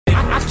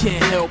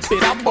can't help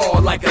it, I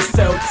ball like a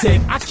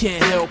Celtic. I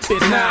can't help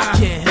it, nah, I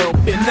can't help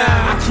it, nah,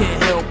 I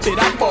can't help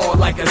it, I ball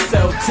like a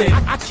Celtic.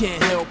 I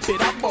can't help it,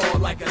 I ball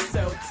like a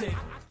Celtic.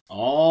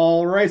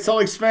 All right,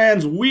 Celtics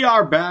fans, we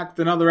are back with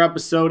another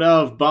episode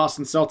of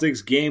Boston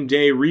Celtics Game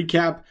Day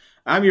Recap.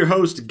 I'm your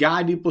host,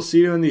 Guy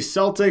DiPlacido, and the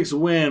Celtics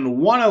win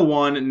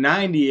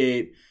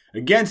 101-98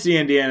 against the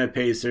Indiana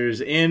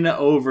Pacers in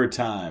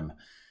overtime.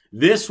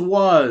 This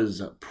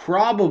was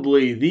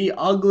probably the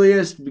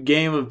ugliest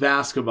game of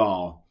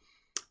basketball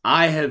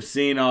I have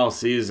seen all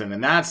season,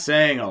 and that's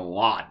saying a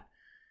lot,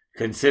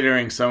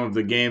 considering some of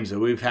the games that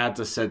we've had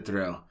to sit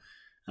through.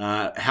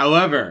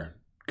 However,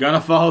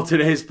 gonna follow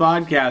today's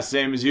podcast,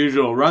 same as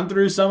usual. Run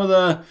through some of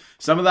the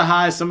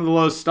highs, some of the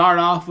lows. Start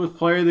off with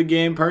player of the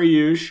game per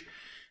usual.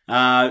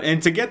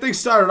 And to get things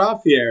started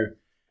off here,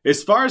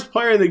 as far as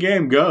player of the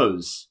game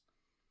goes,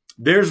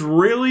 there's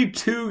really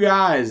two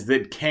guys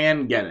that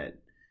can get it.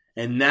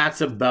 And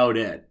that's about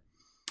it.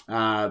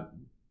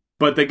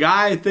 But the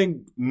guy I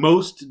think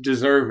most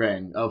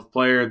deserving of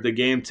player of the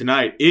game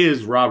tonight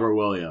is Robert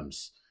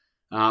Williams.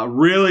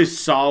 Really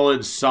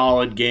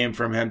solid game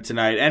from him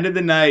tonight. End of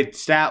the night,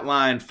 stat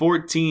line,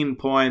 14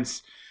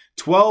 points,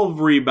 12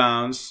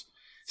 rebounds,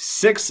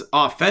 6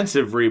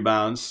 offensive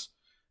rebounds,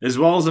 as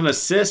well as an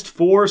assist,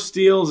 4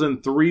 steals,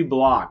 and 3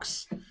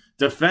 blocks.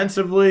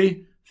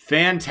 Defensively,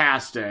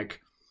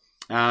 fantastic.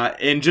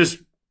 And just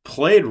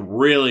played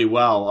really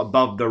well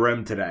above the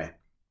rim today.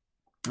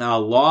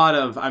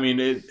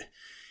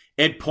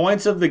 At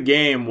points of the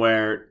game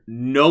where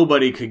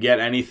nobody could get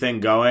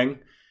anything going,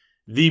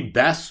 the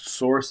best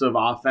source of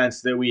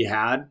offense that we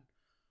had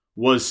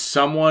was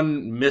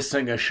someone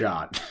missing a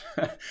shot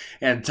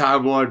and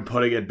Tom Lord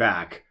putting it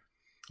back.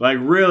 Like,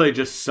 really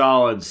just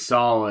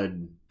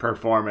solid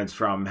performance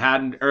from him.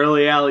 Had an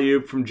early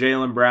alley-oop from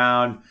Jaylen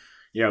Brown,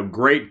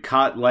 great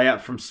cut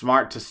layup from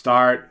Smart to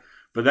start.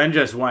 But then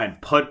just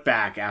went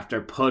putback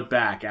after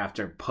putback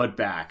after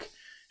putback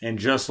and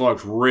just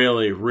looked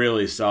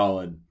really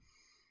solid.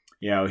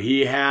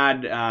 He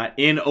had,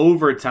 in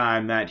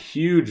overtime, that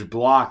huge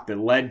block that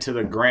led to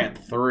the Grant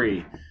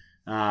 3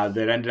 that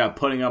ended up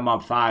putting him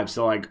up 5.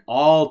 So,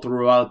 all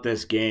throughout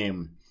this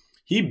game,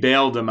 he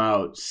bailed him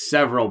out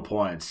several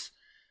points.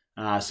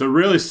 So,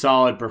 really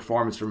solid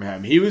performance from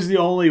him. He was the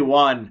only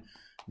one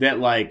that,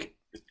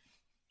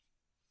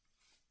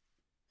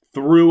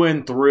 through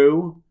and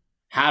through,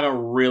 had a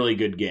really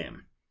good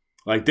game.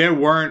 There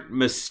weren't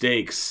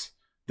mistakes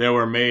that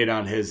were made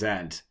on his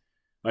end.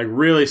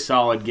 Really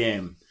solid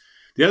game.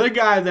 The other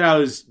guy that I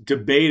was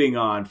debating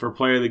on for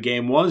player of the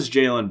game was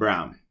Jaylen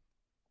Brown.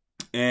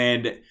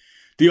 And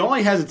the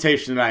only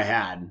hesitation that I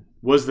had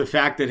was the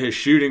fact that his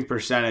shooting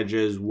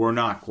percentages were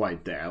not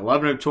quite there.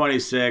 11 of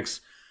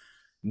 26,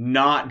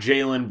 not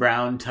Jaylen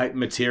Brown type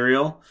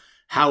material.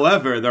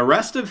 However, the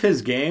rest of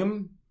his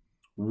game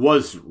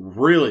was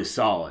really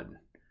solid.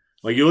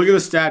 You look at the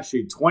stat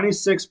sheet,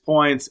 26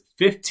 points,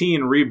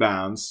 15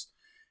 rebounds,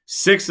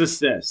 6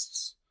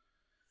 assists.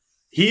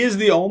 He is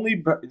the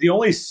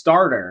only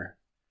starter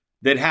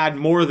that had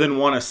more than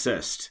 1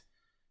 assist.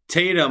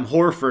 Tatum,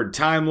 Horford,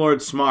 Time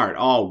Lord, Smart,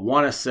 all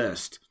 1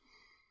 assist.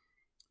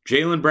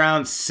 Jaylen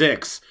Brown,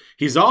 6.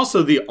 He's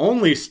also the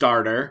only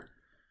starter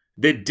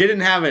that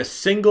didn't have a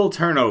single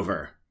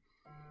turnover.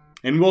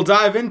 And we'll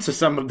dive into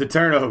some of the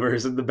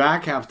turnovers in the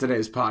back half of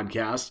today's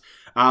podcast.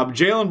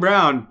 Jaylen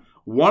Brown,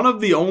 one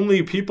of the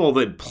only people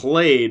that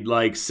played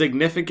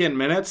significant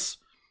minutes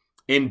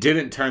and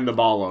didn't turn the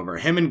ball over.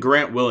 Him and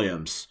Grant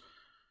Williams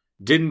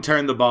didn't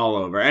turn the ball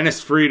over.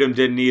 Enes Freedom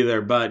didn't either,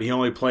 but he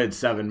only played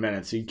 7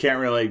 minutes. So you can't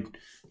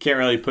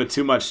really put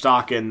too much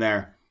stock in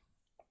there.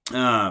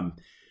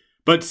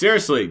 But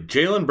seriously,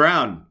 Jaylen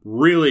Brown,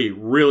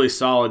 really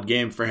solid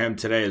game for him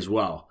today as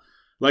well.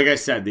 Like I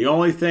said, the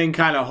only thing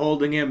kind of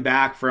holding him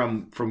back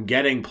from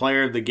getting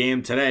player of the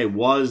game today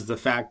was the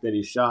fact that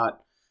he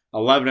shot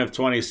 11 of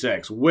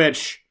 26,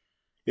 which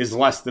is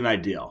less than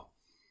ideal,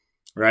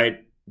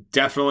 right?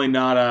 Definitely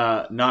not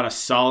a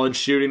solid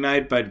shooting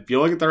night, but if you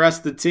look at the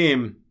rest of the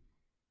team,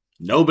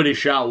 nobody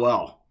shot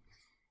well,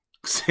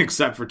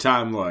 except for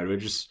Time Lord,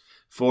 which is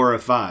 4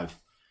 of 5,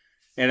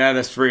 and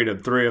Enes Freedom,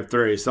 3 of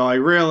 3. So,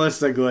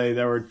 realistically,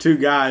 there were 2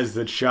 guys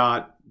that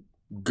shot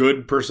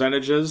good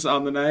percentages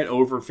on the night,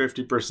 over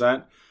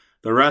 50%.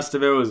 The rest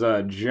of it was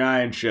a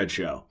giant shit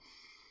show.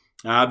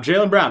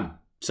 Jaylen Brown,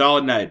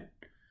 solid night.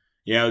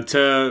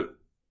 To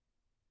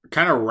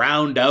kind of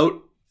round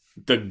out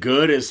the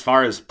good as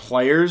far as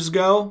players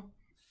go,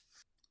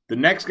 the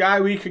next guy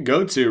we could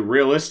go to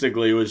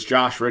realistically was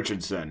Josh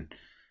Richardson.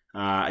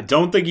 I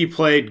don't think he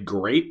played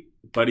great,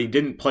 but he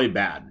didn't play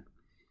bad.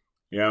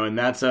 And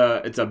it's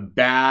a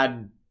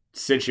bad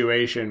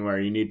situation where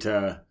you need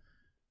to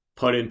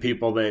put in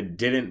people that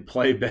didn't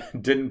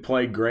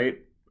play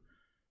great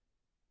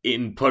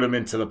and put them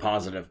into the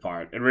positive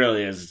part. It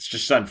really is. It's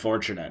just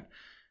unfortunate.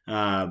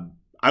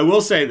 I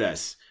will say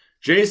this.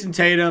 Jason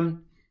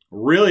Tatum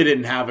really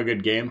didn't have a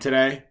good game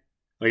today.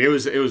 It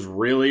was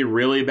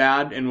really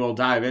bad, and we'll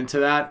dive into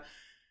that.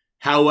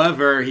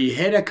 However, he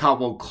hit a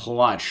couple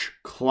clutch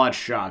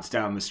shots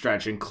down the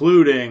stretch,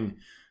 including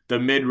the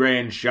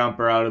mid-range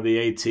jumper out of the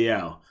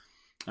ATO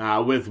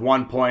with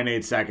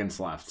 1.8 seconds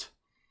left.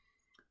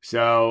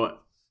 So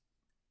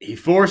he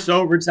forced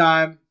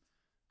overtime.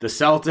 The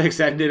Celtics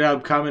ended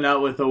up coming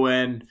out with a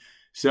win.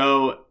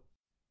 So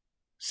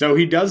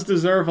he does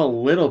deserve a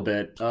little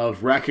bit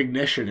of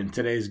recognition in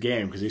today's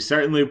game because he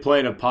certainly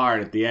played a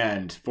part at the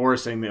end,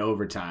 forcing the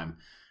overtime.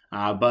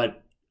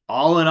 But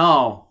all in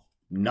all,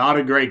 not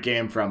a great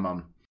game from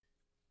him.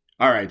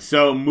 All right,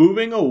 so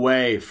moving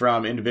away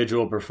from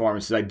individual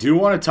performances, I do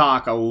want to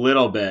talk a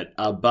little bit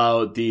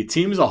about the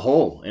team as a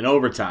whole in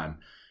overtime.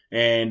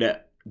 And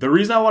the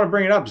reason I want to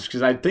bring it up is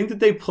because I think that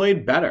they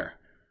played better.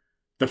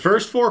 The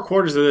first 4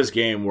 quarters of this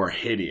game were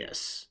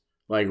hideous,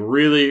 like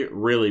really,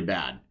 really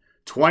bad.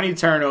 20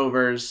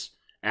 turnovers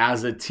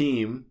as a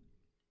team,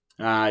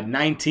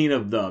 19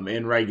 of them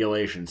in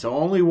regulation. So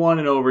only 1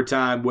 in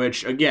overtime,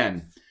 which,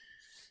 again,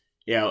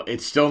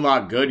 it's still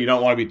not good. You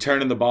don't want to be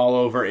turning the ball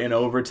over in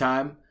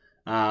overtime.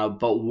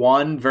 But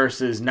 1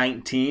 versus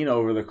 19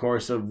 over the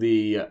course of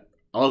the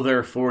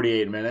other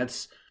 48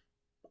 minutes,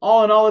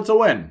 all in all, it's a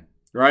win,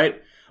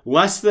 right?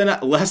 Less than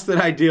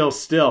ideal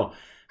still.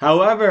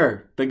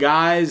 However, the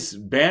guys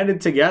banded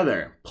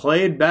together,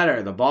 played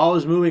better. The ball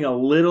is moving a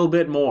little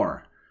bit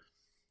more,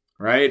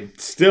 right?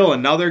 Still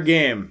another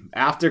game.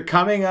 After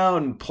coming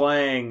out and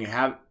playing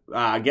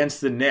against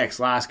the Knicks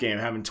last game,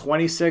 having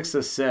 26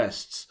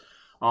 assists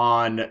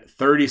on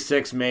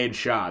 36 made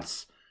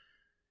shots,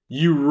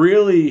 you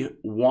really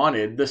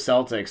wanted the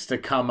Celtics to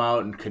come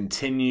out and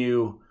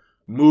continue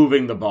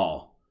moving the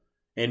ball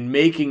and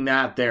making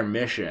that their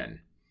mission.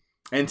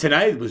 And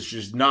tonight was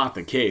just not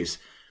the case.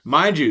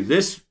 Mind you,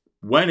 this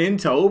went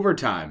into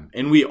overtime,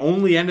 and we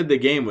only ended the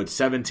game with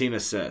 17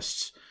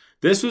 assists.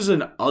 This was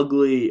an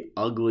ugly,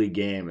 ugly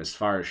game as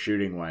far as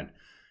shooting went.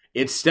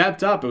 It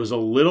stepped up. It was a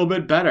little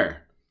bit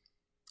better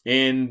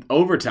in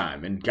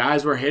overtime, and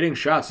guys were hitting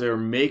shots. They were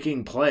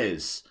making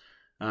plays.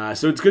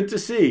 So it's good to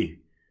see.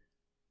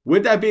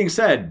 With that being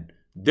said,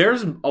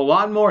 there's a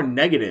lot more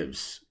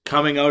negatives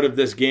coming out of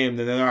this game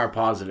than there are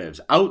positives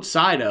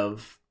outside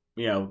of,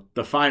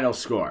 the final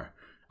score.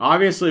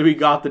 Obviously, we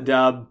got the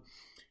dub.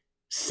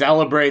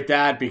 Celebrate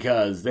that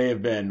because they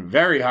have been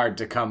very hard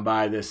to come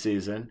by this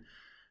season.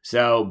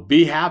 So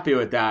be happy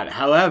with that.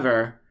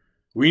 However,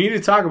 we need to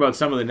talk about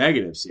some of the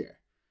negatives here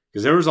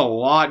because there was a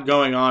lot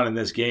going on in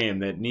this game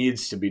that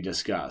needs to be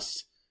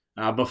discussed.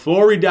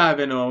 Before we dive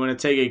into it, I'm going to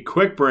take a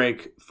quick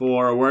break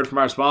for a word from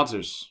our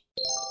sponsors.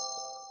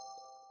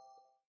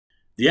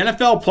 The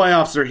NFL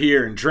playoffs are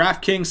here, and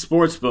DraftKings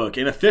Sportsbook,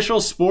 an official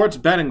sports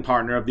betting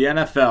partner of the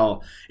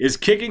NFL, is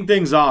kicking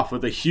things off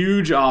with a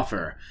huge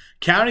offer.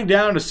 Counting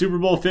down to Super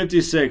Bowl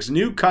 56,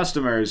 new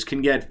customers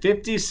can get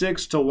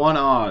 56-1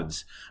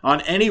 odds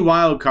on any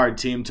wildcard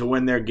team to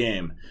win their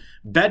game.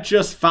 Bet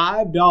just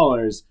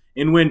 $5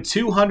 and win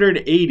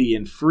 $280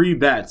 in free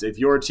bets if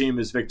your team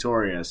is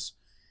victorious.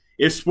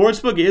 If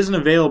Sportsbook isn't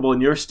available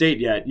in your state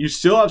yet, you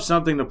still have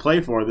something to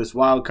play for this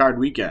wildcard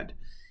weekend.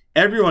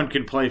 Everyone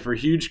can play for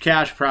huge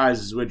cash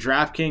prizes with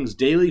DraftKings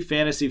daily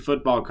fantasy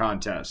football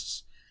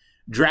contests.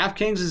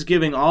 DraftKings is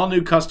giving all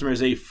new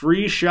customers a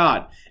free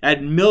shot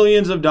at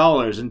millions of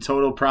dollars in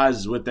total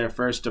prizes with their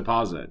first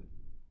deposit.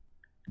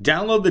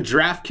 Download the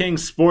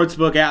DraftKings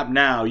Sportsbook app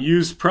now,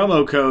 use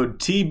promo code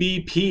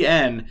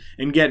TBPN,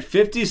 and get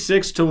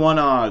 56-1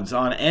 odds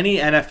on any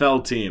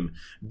NFL team.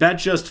 Bet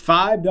just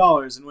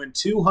 $5 and win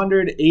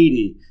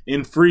 $280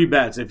 in free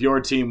bets if your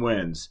team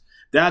wins.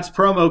 That's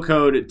promo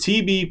code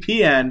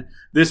TBPN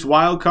this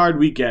wildcard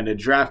weekend at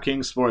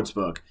DraftKings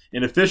Sportsbook,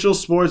 an official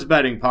sports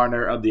betting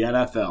partner of the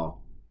NFL.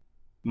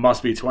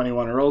 Must be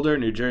 21 or older,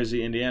 New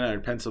Jersey, Indiana, or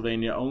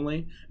Pennsylvania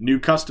only. New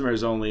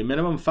customers only.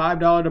 Minimum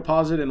 $5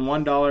 deposit and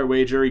 $1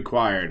 wager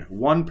required.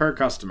 1 per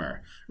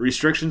customer.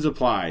 Restrictions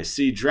apply.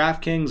 See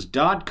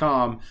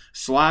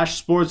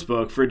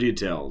DraftKings.com/sportsbook for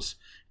details.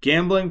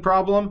 Gambling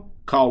problem?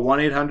 Call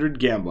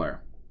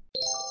 1-800-GAMBLER.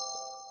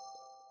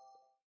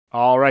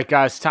 All right,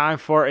 guys, time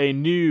for a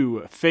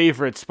new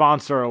favorite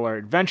sponsor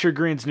alert, Venture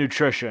Greens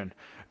Nutrition.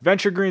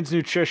 Venture Greens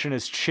Nutrition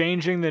is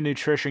changing the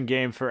nutrition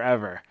game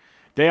forever.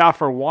 They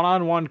offer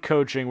one-on-one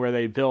coaching where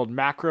they build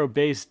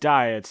macro-based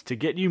diets to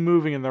get you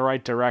moving in the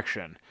right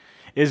direction.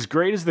 As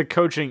great as the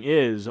coaching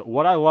is,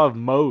 what I love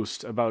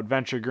most about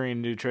Venture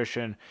Green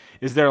Nutrition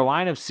is their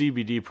line of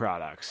CBD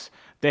products.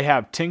 They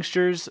have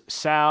tinctures,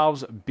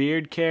 salves,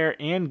 beard care,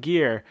 and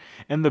gear,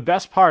 and the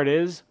best part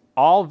is,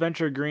 all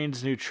Venture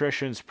Greens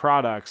Nutrition's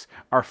products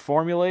are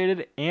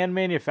formulated and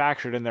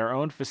manufactured in their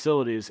own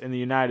facilities in the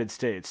United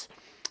States.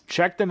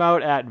 Check them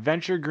out at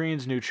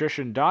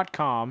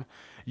venturegreensnutrition.com.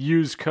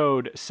 Use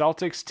code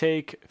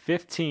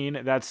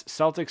CelticsTake15, that's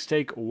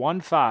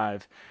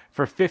CelticsTake15,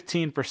 for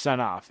 15%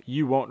 off.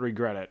 You won't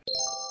regret it.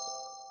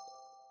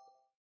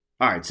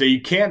 All right, so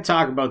you can't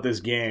talk about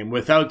this game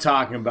without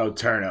talking about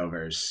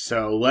turnovers.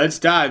 So let's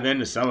dive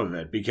into some of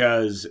it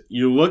because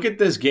you look at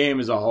this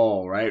game as a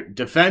whole, right?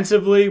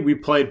 Defensively, we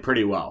played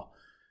pretty well.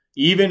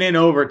 Even in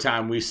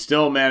overtime, we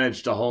still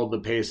managed to hold the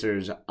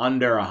Pacers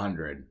under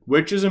 100,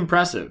 which is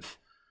impressive.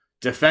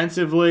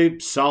 Defensively,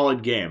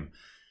 solid game.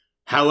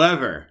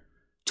 However,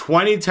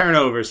 20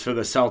 turnovers for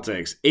the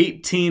Celtics,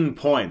 18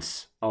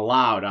 points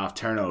allowed off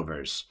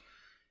turnovers.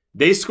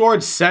 They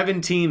scored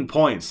 17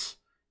 points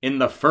in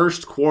the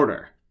first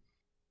quarter.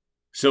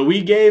 So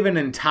we gave an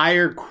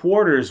entire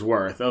quarter's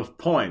worth of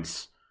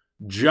points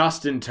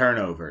just in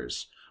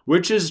turnovers,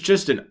 which is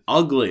just an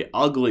ugly,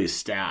 ugly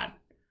stat.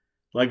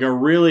 Like a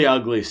really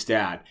ugly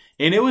stat.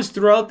 And it was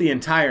throughout the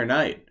entire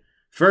night.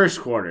 First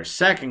quarter,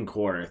 second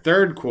quarter,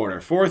 third quarter,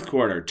 fourth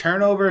quarter,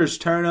 turnovers,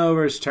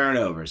 turnovers,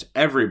 turnovers.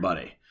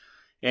 Everybody.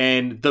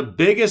 And the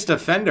biggest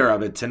offender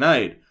of it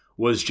tonight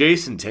was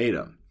Jason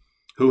Tatum,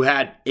 who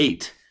had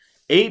 8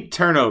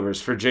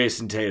 turnovers for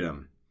Jason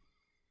Tatum.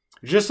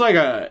 Just like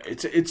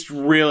it's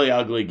really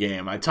ugly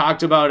game. I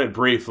talked about it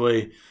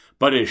briefly,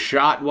 but his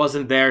shot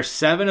wasn't there.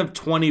 7 of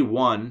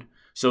 21,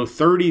 so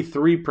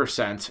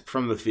 33%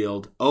 from the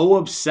field. 0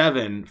 of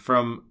 7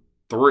 from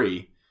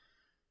 3.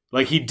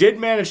 Like, he did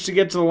manage to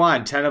get to the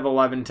line 10 of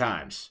 11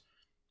 times.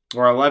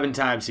 Or 11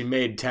 times he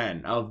made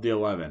 10 of the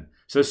 11.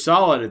 So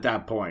solid at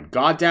that point.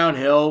 Got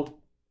downhill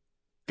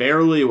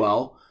fairly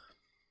well,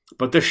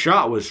 but the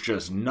shot was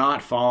just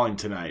not falling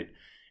tonight.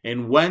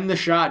 And when the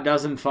shot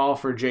doesn't fall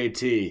for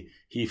JT,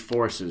 he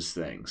forces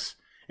things.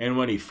 And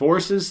when he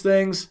forces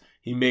things,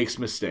 he makes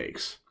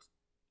mistakes.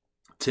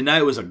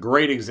 Tonight was a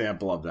great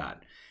example of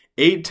that.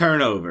 8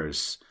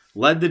 turnovers.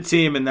 Led the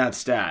team in that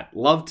stat.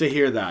 Love to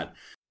hear that.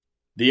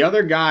 The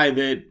other guy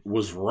that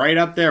was right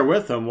up there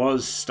with him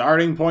was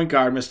starting point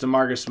guard, Mr.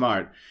 Marcus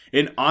Smart.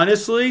 And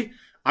honestly,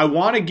 I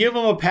want to give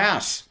him a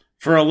pass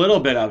for a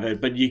little bit of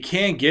it, but you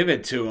can't give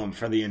it to him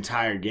for the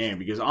entire game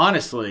because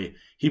honestly,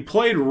 he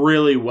played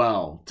really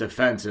well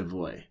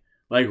defensively.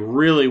 Like,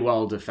 really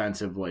well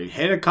defensively.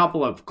 Hit a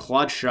couple of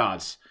clutch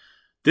shots.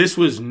 This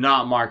was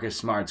not Marcus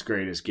Smart's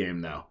greatest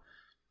game, though.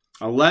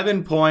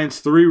 11 points,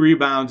 3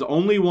 rebounds,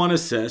 only 1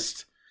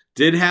 assist.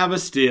 Did have a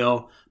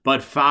steal,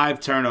 but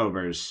 5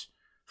 turnovers.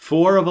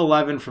 4 of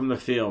 11 from the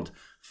field.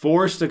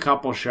 Forced a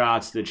couple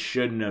shots that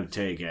shouldn't have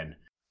taken.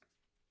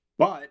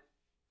 But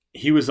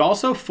he was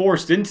also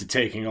forced into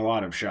taking a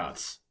lot of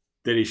shots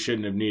that he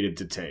shouldn't have needed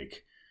to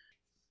take,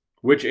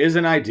 which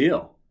isn't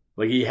ideal.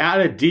 Like, he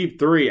had a deep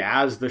 3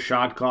 as the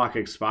shot clock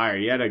expired.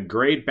 He had a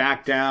great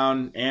back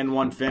down and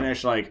 1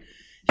 finish. Like,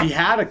 he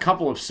had a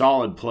couple of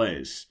solid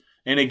plays.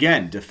 And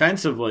again,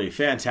 defensively,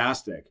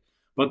 fantastic.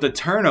 But the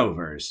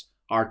turnovers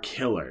are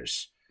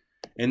killers.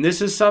 And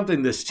this is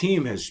something this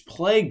team has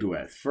plagued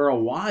with for a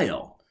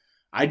while.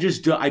 I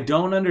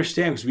don't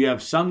understand, because we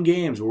have some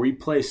games where we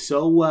play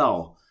so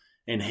well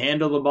and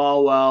handle the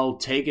ball well,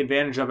 take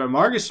advantage of it.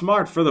 Marcus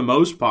Smart, for the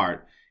most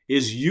part,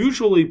 is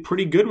usually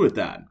pretty good with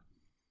that.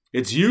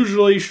 It's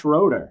usually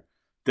Schroeder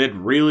that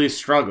really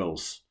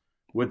struggles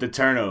with the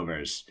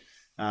turnovers.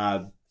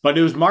 But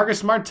it was Marcus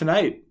Smart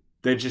tonight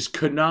that just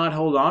could not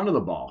hold on to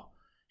the ball.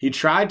 He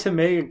tried to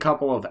make a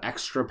couple of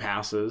extra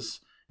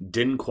passes,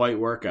 didn't quite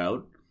work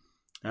out.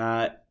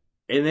 And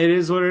it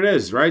is what it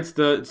is, right?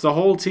 It's the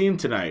whole team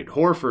tonight.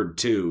 Horford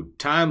 2,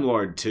 Time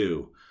Lord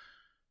 2,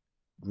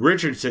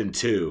 Richardson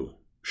 2,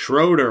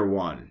 Schroeder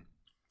 1.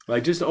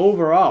 Like, just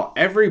overall,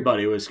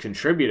 everybody was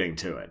contributing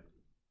to it.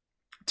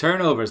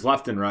 Turnovers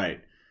left and right.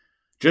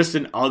 Just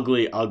an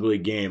ugly, ugly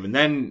game. And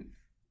then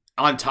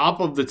on top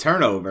of the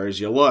turnovers,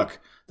 you look,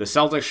 the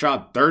Celtics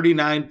shot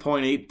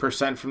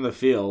 39.8% from the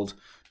field,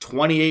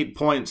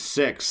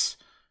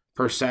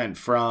 28.6%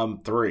 from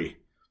 3.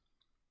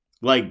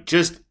 Like,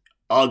 just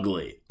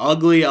ugly.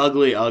 Ugly,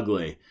 ugly,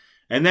 ugly.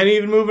 And then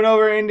even moving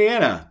over to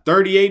Indiana,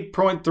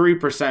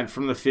 38.3%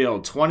 from the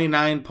field,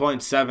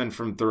 29.7%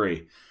 from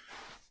 3.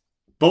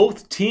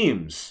 Both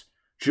teams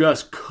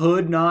just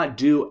could not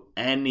do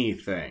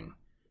anything.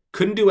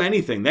 Couldn't do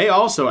anything. They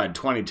also had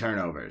 20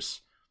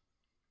 turnovers.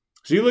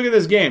 So you look at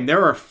this game,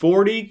 there are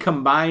 40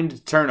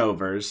 combined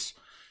turnovers,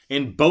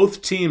 and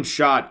both teams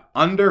shot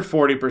under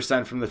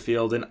 40% from the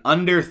field and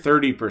under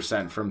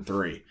 30% from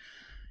 3.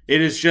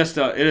 It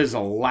is a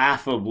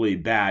laughably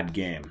bad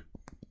game.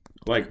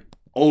 Like,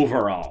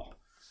 overall.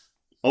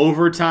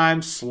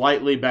 Overtime,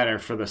 slightly better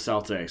for the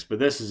Celtics, but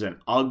this is an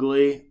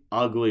ugly,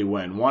 ugly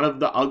win. One of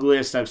the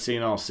ugliest I've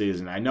seen all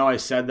season. I know I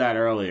said that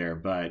earlier,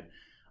 but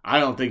I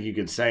don't think you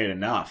could say it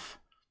enough.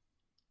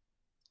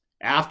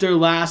 After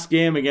last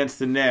game against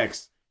the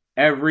Knicks,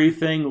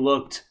 everything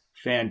looked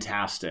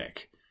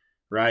fantastic,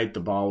 right? The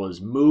ball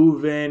was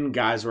moving,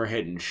 guys were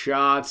hitting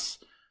shots.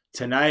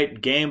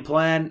 Tonight, game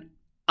plan,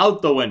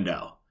 out the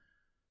window.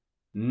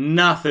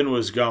 Nothing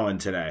was going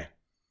today.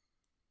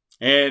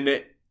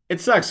 And it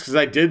sucks because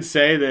I did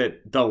say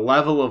that the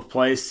level of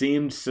play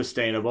seemed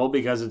sustainable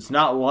because it's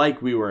not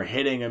like we were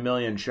hitting a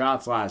million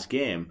shots last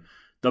game.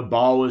 The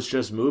ball was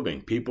just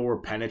moving. People were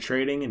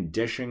penetrating and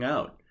dishing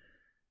out.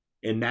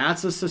 And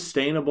that's a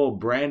sustainable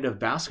brand of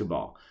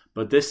basketball.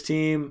 But this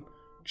team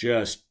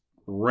just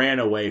ran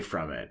away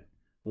from it.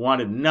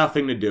 Wanted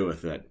nothing to do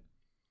with it.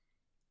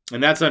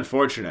 And that's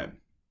unfortunate.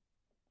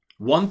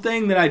 One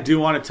thing that I do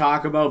want to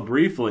talk about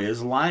briefly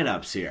is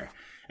lineups here.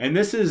 And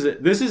this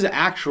is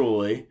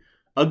actually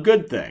a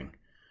good thing.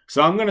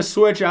 So I'm going to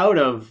switch out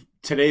of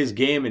today's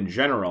game in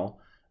general.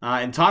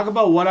 and talk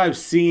about what I've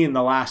seen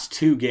the last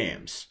 2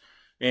 games.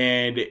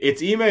 And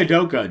it's Ime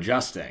Udoka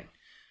adjusting.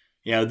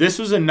 This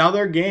was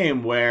another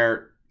game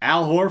where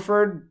Al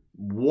Horford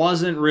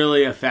wasn't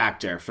really a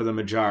factor for the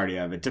majority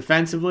of it.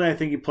 Defensively, I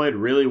think he played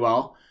really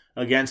well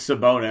against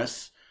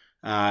Sabonis.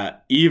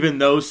 Even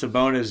though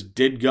Sabonis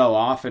did go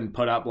off and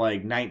put up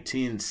like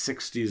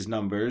 1960s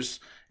numbers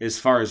as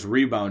far as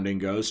rebounding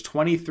goes.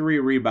 23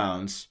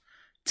 rebounds,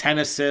 10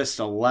 assists,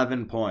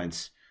 11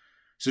 points.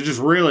 So just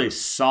really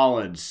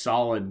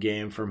solid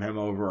game from him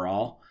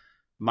overall.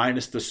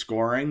 Minus the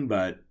scoring,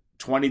 but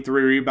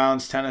 23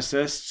 rebounds, 10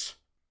 assists.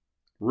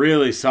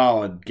 Really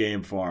solid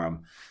game for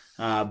him.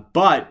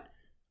 But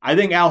I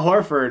think Al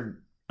Horford,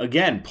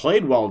 again,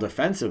 played well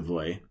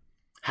defensively.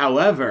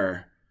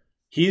 However,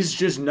 he's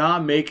just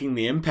not making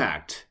the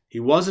impact. He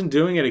wasn't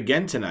doing it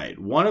again tonight.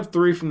 1 of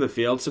 3 from the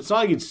field, so it's not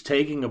like he's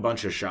taking a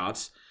bunch of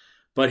shots,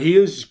 but he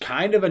was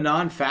kind of a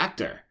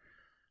non-factor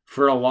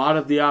for a lot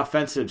of the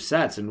offensive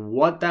sets. And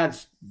what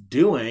that's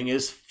doing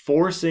is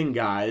forcing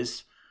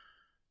guys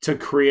to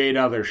create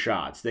other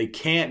shots. They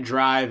can't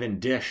drive and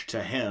dish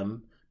to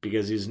him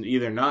because he's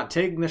either not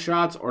taking the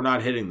shots or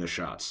not hitting the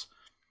shots.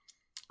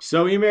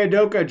 So Ime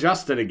Udoka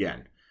adjusted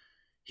again.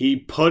 He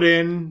put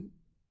in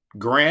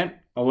Grant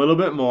a little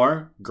bit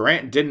more.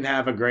 Grant didn't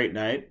have a great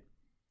night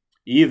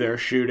either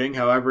shooting.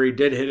 However, he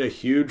did hit a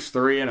huge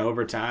 3 in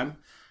overtime.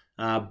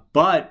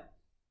 But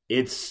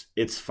it's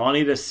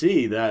funny to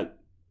see that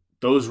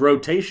those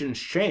rotations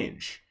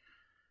change.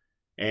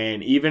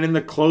 And even in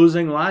the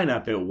closing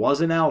lineup, it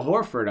wasn't Al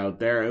Horford out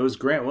there. It was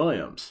Grant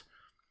Williams.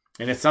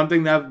 And it's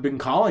something that I've been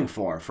calling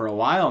for a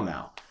while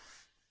now.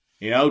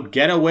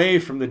 Get away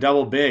from the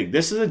double big.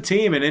 This is a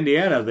team in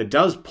Indiana that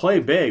does play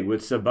big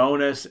with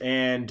Sabonis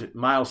and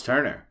Miles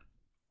Turner.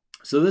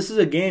 So this is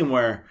a game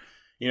where,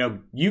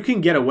 you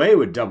can get away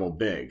with double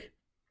big.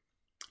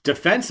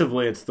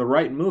 Defensively, it's the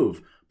right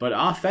move. But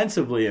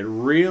offensively, it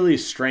really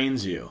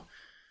strains you.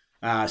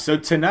 So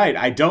tonight,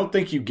 I don't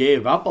think you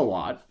gave up a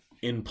lot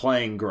in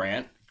playing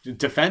Grant.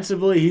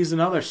 Defensively, he's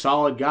another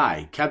solid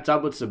guy. Kept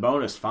up with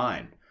Sabonis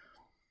fine.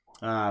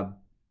 But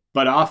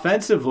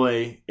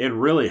offensively, it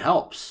really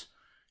helps.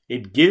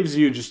 It gives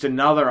you just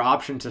another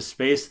option to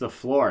space the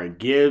floor. It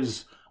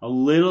gives a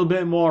little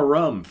bit more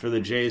room for the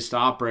Jays to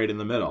operate in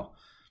the middle.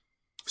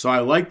 So I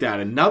like that.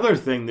 Another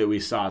thing that we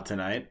saw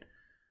tonight,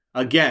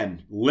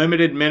 again,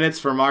 limited minutes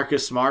for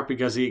Marcus Smart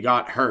because he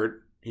got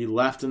hurt. He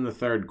left in the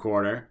third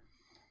quarter.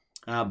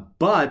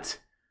 But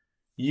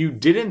you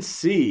didn't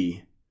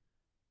see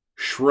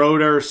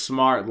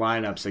Schroeder-Smart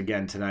lineups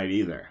again tonight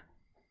either,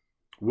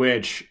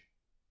 which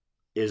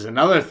is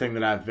another thing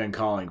that I've been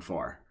calling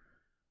for.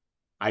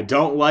 I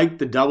don't like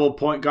the double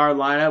point guard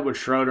lineup with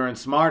Schroeder and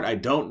Smart. I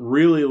don't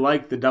really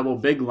like the double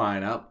big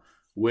lineup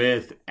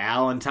with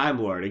Al and Time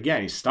Lord.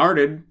 Again, he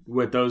started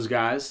with those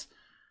guys,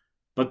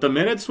 but the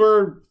minutes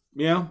were,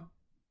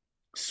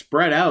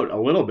 spread out a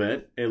little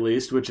bit, at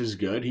least, which is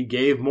good. He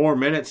gave more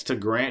minutes to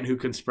Grant, who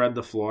can spread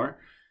the floor,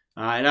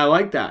 and I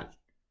like that.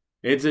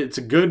 It's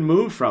a good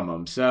move from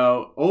him.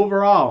 So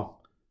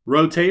overall,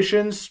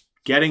 rotations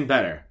getting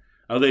better.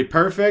 Are they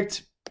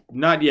perfect?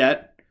 Not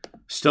yet.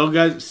 Still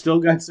got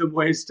some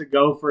ways to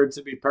go for it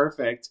to be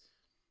perfect,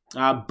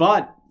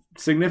 but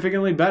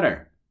significantly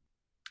better.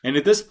 And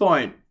at this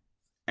point,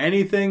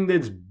 anything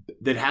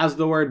that has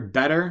the word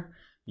better,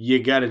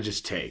 you gotta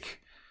just take.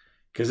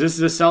 Because this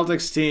is a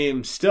Celtics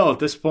team still at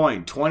this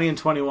point,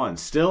 20-21,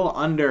 still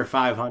under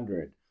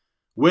 500.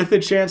 With a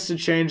chance to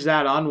change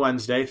that on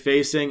Wednesday,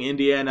 facing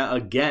Indiana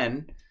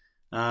again.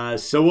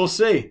 So we'll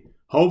see.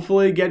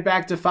 Hopefully get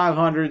back to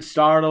 500,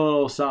 start a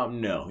little something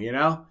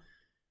new,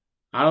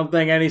 I don't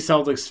think any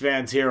Celtics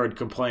fans here would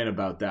complain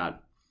about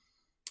that.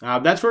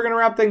 That's where we're going to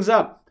wrap things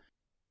up.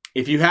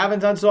 If you haven't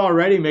done so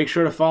already, make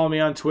sure to follow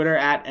me on Twitter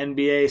at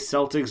NBA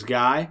Celtics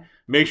Guy.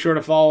 Make sure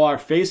to follow our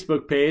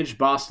Facebook page,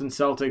 Boston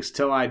Celtics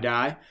Till I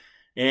Die.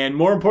 And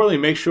more importantly,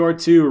 make sure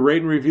to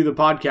rate and review the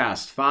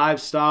podcast.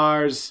 5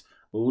 stars,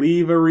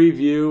 leave a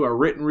review, a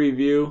written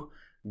review.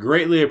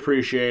 Greatly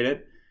appreciate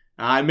it.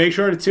 Make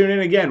sure to tune in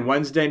again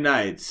Wednesday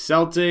night.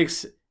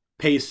 Celtics,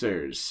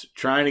 Pacers,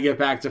 trying to get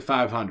back to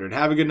 500.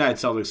 Have a good night,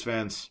 Celtics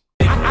fans.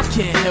 I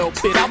can't help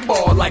it, I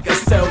ball like a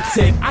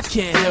Celtic. I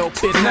can't help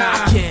it,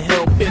 I can't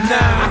help it,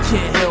 I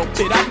can't help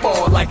it, I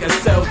ball like a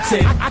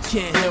Celtic. I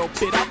can't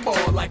help it, I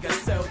ball like a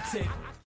Celtic.